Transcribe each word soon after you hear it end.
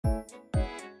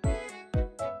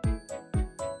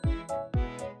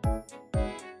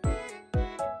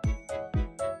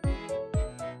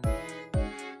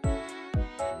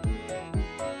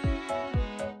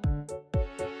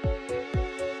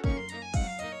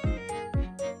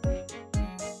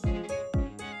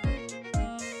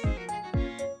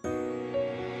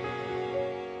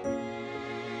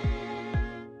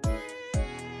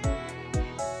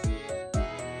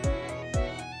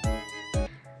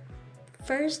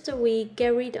First, we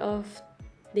get rid of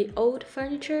the old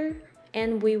furniture,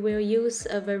 and we will use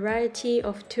a variety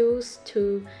of tools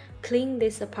to clean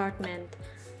this apartment.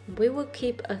 We will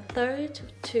keep a third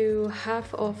to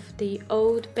half of the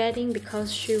old bedding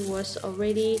because she was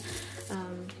already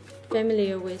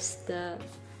familiar with the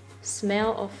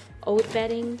smell of old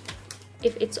bedding.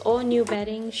 If it's all new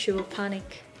bedding, she will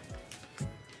panic.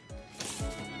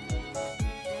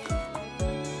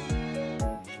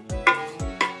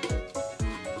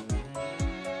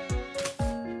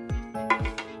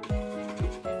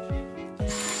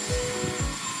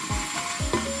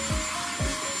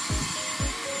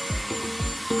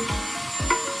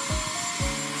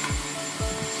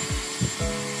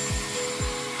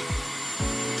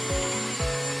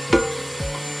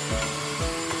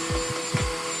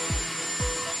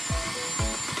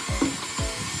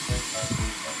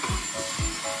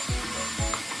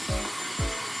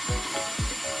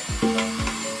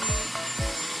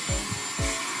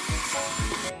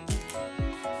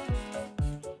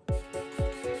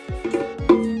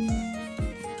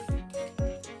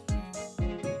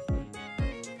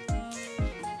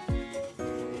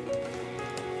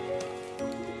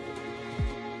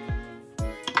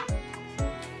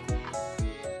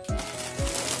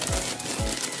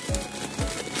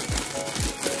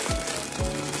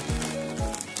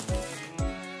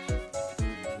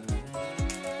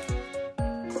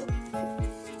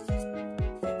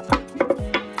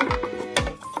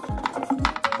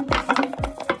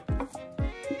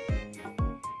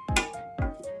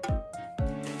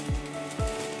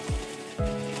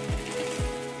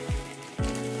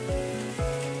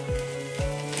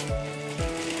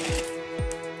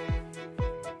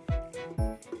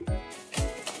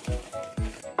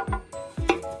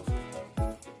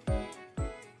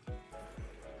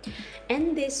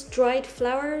 And these dried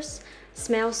flowers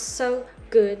smell so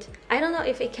good. I don't know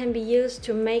if it can be used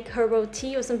to make herbal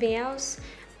tea or something else.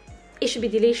 It should be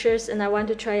delicious and I want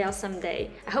to try it out someday.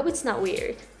 I hope it's not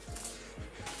weird.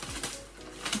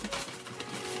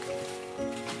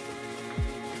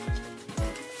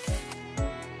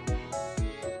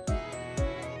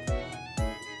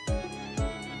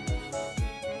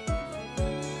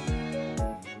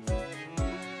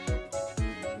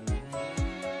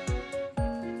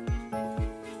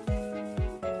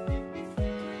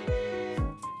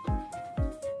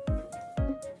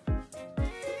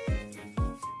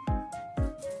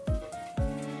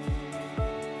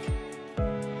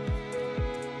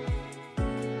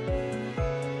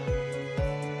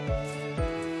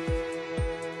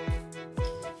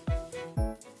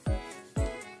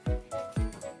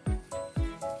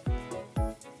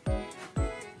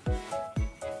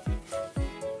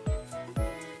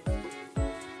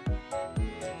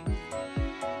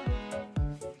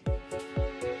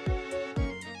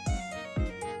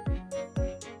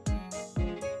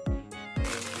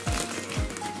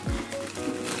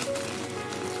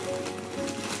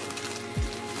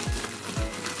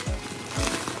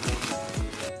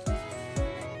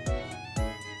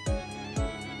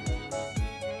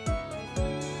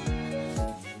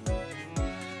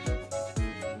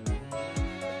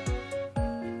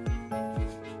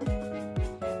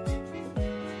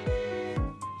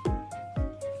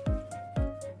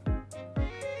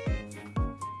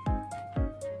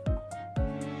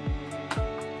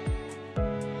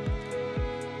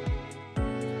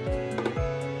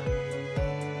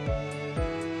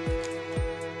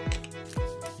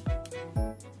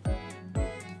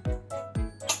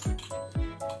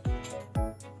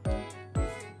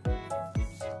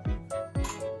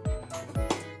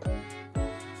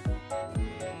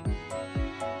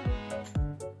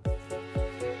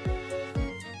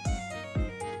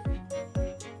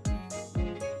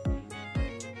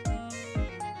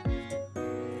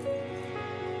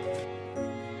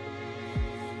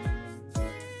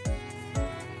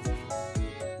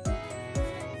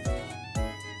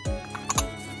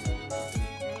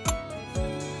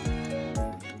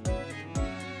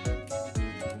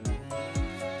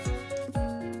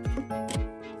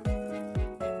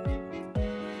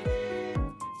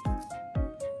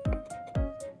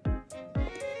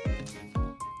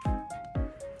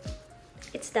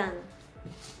 It's done.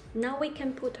 Now we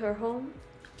can put her home.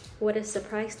 What a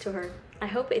surprise to her. I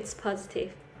hope it's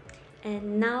positive.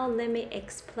 And now let me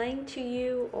explain to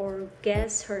you or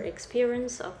guess her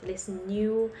experience of this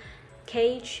new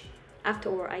cage. After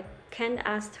all, I can't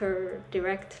ask her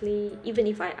directly. Even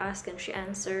if I ask and she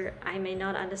answers, I may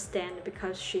not understand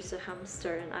because she's a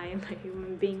hamster and I am a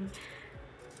human being.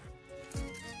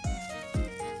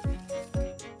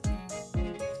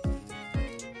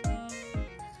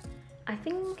 I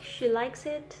think she likes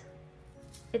it.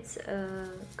 It's a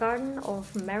garden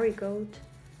of marigold.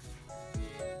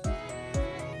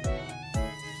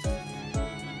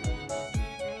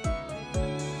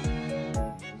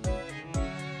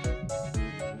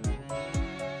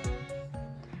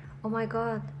 Oh my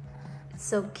god, it's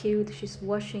so cute. She's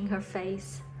washing her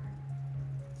face.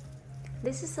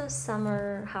 This is a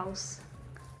summer house.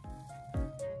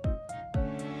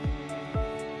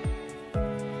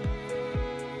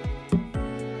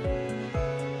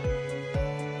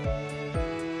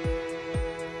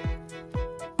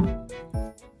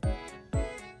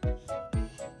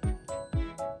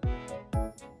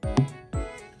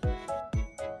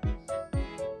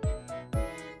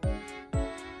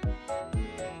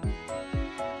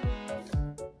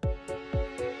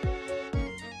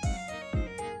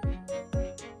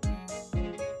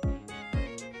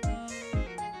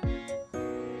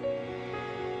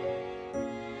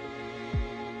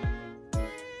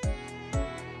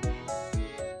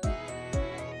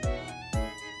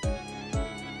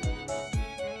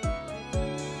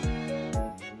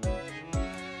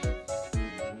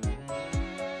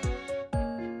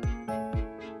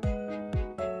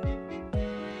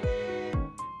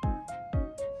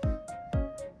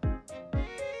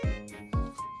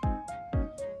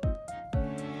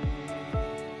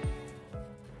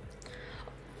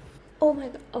 Oh my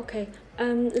god, okay.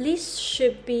 This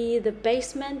should be the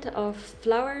basement of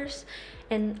flowers,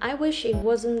 and I wish it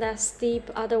wasn't that steep,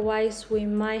 otherwise we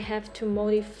might have to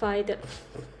modify the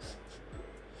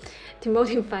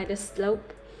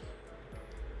slope.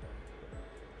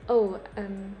 Oh,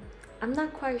 I'm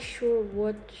not quite sure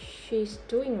what she's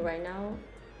doing right now.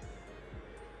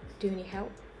 Do you need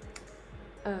help?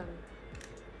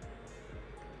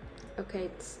 Okay,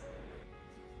 it's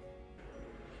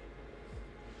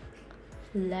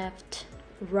left,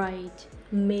 right,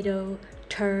 middle,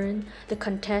 turn. The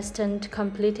contestant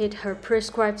completed her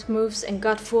prescribed moves and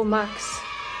got full marks.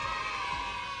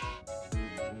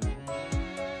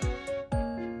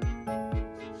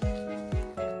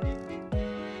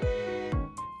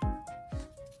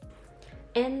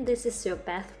 And this is your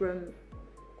bathroom.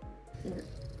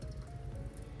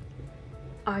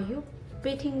 Are you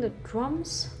beating the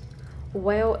drums?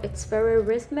 Well, it's very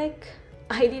rhythmic.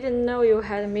 I didn't know you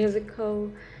had a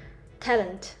musical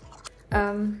talent.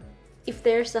 If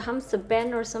there's a hamster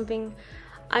band or something,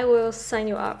 I will sign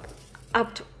you up.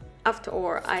 After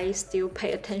all, I still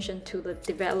pay attention to the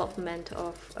development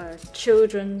of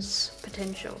children's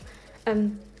potential.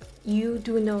 You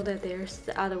do know that there's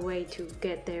the other way to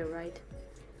get there, right?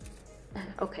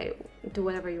 Okay, do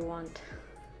whatever you want.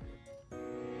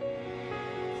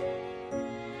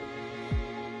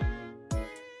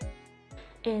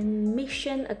 And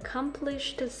mission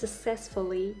accomplished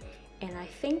successfully, and I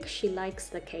think she likes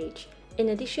the cage. In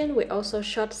addition, we also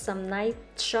shot some night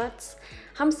shots.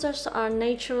 Hamsters are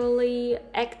naturally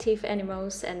active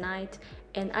animals at night,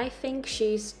 and I think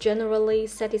she's generally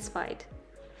satisfied.